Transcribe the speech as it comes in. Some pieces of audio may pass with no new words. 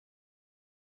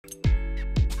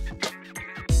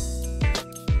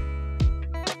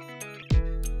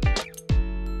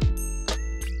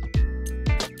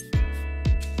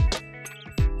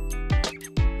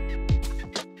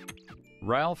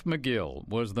Ralph McGill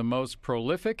was the most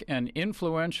prolific and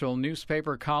influential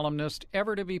newspaper columnist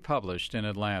ever to be published in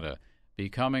Atlanta,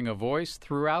 becoming a voice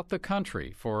throughout the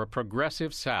country for a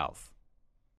progressive South.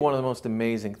 One of the most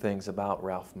amazing things about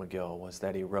Ralph McGill was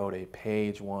that he wrote a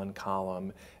page-one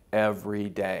column every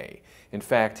day. In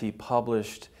fact, he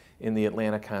published in the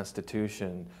Atlanta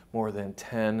Constitution more than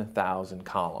 10,000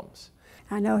 columns.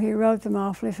 I know he wrote them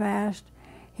awfully fast.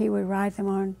 He would write them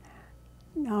on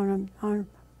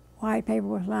white paper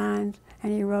with lines,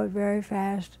 and he wrote very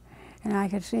fast. And I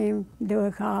could see him do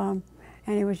a column,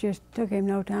 and it took him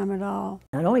no time at all.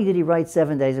 Not only did he write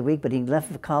 7 days a week, but he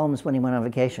left the columns when he went on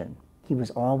vacation. He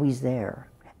was always there,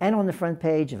 and on the front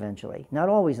page eventually. Not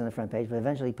always on the front page, but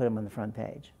eventually he put him on the front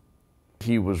page.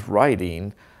 He was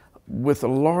writing with a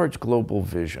large global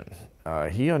vision.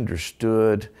 He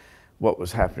understood what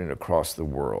was happening across the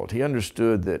world. He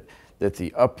understood that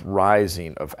the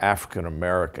uprising of African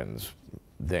Americans,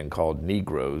 then called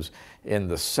Negroes, in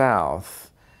the South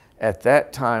at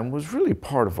that time was really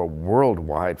part of a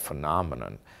worldwide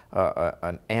phenomenon,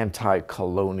 an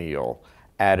anti-colonial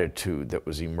attitude that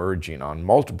was emerging on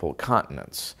multiple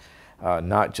continents,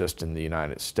 not just in the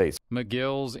United States.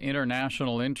 McGill's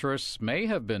international interests may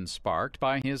have been sparked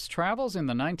by his travels in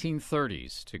the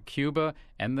 1930s to Cuba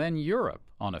and then Europe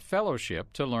on a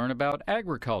fellowship to learn about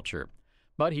agriculture.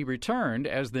 But he returned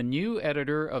as the new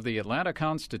editor of the Atlanta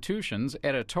Constitution's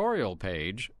editorial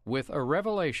page with a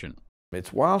revelation.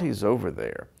 It's while he's over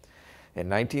there in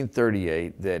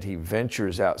 1938 that he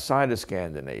ventures outside of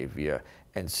Scandinavia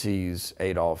and sees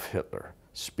Adolf Hitler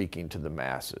speaking to the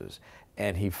masses,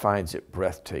 and he finds it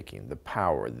breathtaking, the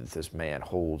power that this man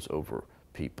holds over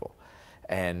people,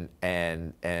 and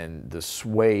the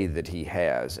sway that he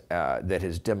has, that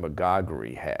his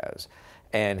demagoguery has.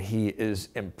 And he is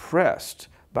impressed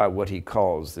by what he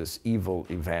calls this evil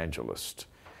evangelist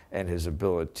and his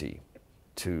ability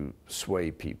to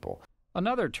sway people.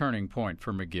 Another turning point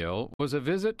for McGill was a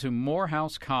visit to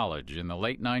Morehouse College in the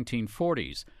late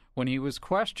 1940s, when he was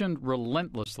questioned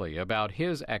relentlessly about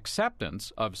his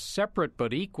acceptance of separate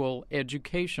but equal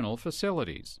educational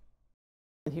facilities.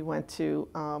 He went to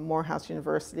Morehouse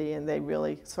University, and they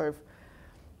really sort of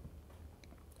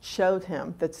showed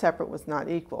him that separate was not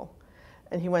equal.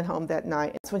 And he went home that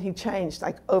night. It's when he changed,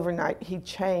 like overnight, he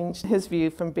changed his view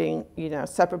from being,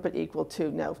 separate but equal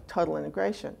to no, total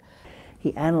integration.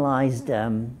 He analyzed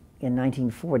in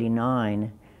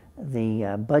 1949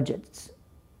 the budgets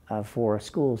for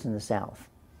schools in the South.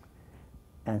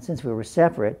 And since we were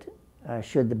separate,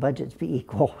 should the budgets be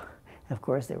equal? Of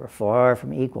course, they were far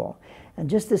from equal. And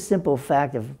just the simple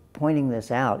fact of pointing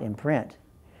this out in print,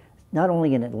 not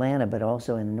only in Atlanta, but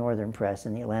also in the Northern Press,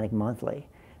 in the Atlantic Monthly.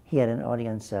 He had an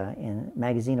audience,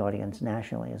 magazine audience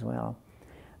nationally as well.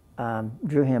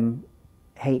 Drew him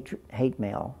hate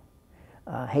mail,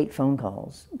 hate phone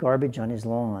calls, garbage on his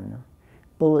lawn,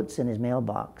 bullets in his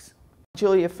mailbox.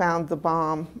 Julia found the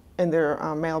bomb in their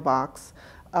mailbox.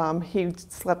 He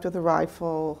slept with a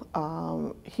rifle.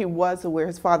 He was aware,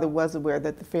 his father was aware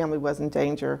that the family was in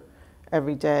danger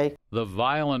every day. The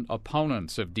violent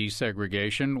opponents of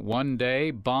desegregation one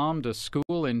day bombed a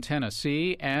school in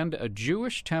Tennessee and a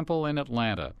Jewish temple in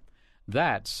Atlanta.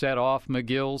 That set off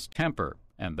McGill's temper,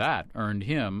 and that earned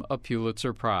him a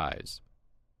Pulitzer Prize.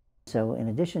 So in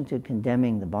addition to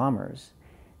condemning the bombers,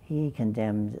 he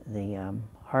condemned the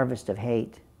harvest of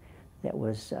hate that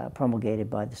was promulgated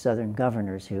by the Southern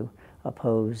governors who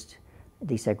opposed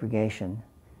desegregation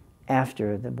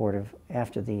after the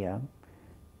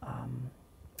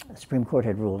Supreme Court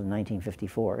had ruled in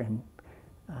 1954 in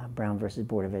Brown versus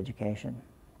Board of Education.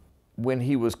 When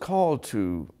he was called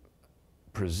to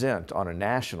present on a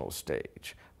national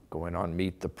stage, going on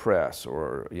Meet the Press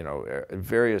or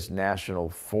various national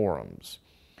forums,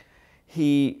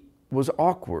 he was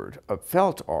awkward,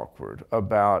 felt awkward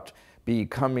about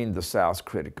becoming the South's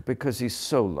critic because he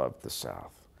so loved the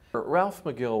South. Ralph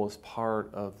McGill was part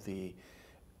of the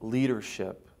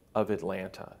leadership of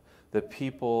Atlanta, the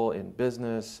people in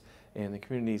business and the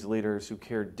community's leaders who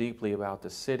cared deeply about the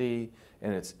city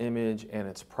and its image and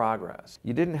its progress.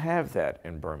 You didn't have that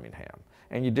in Birmingham,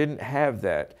 and you didn't have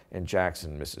that in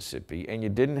Jackson, Mississippi, and you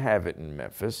didn't have it in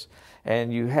Memphis,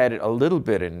 and you had it a little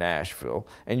bit in Nashville,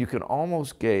 and you could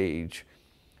almost gauge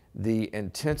the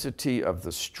intensity of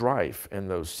the strife in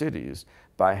those cities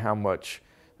by how much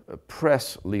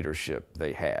press leadership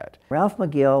they had. Ralph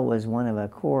McGill was one of a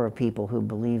core of people who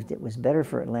believed it was better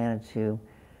for Atlanta to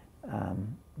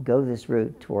go this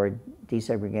route toward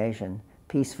desegregation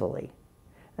peacefully,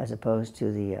 as opposed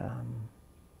to the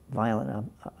violent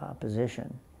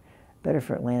opposition. Better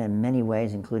for Atlanta in many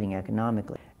ways, including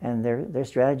economically. And their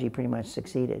strategy pretty much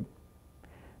succeeded.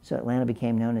 So Atlanta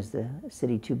became known as the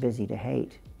city too busy to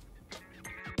hate.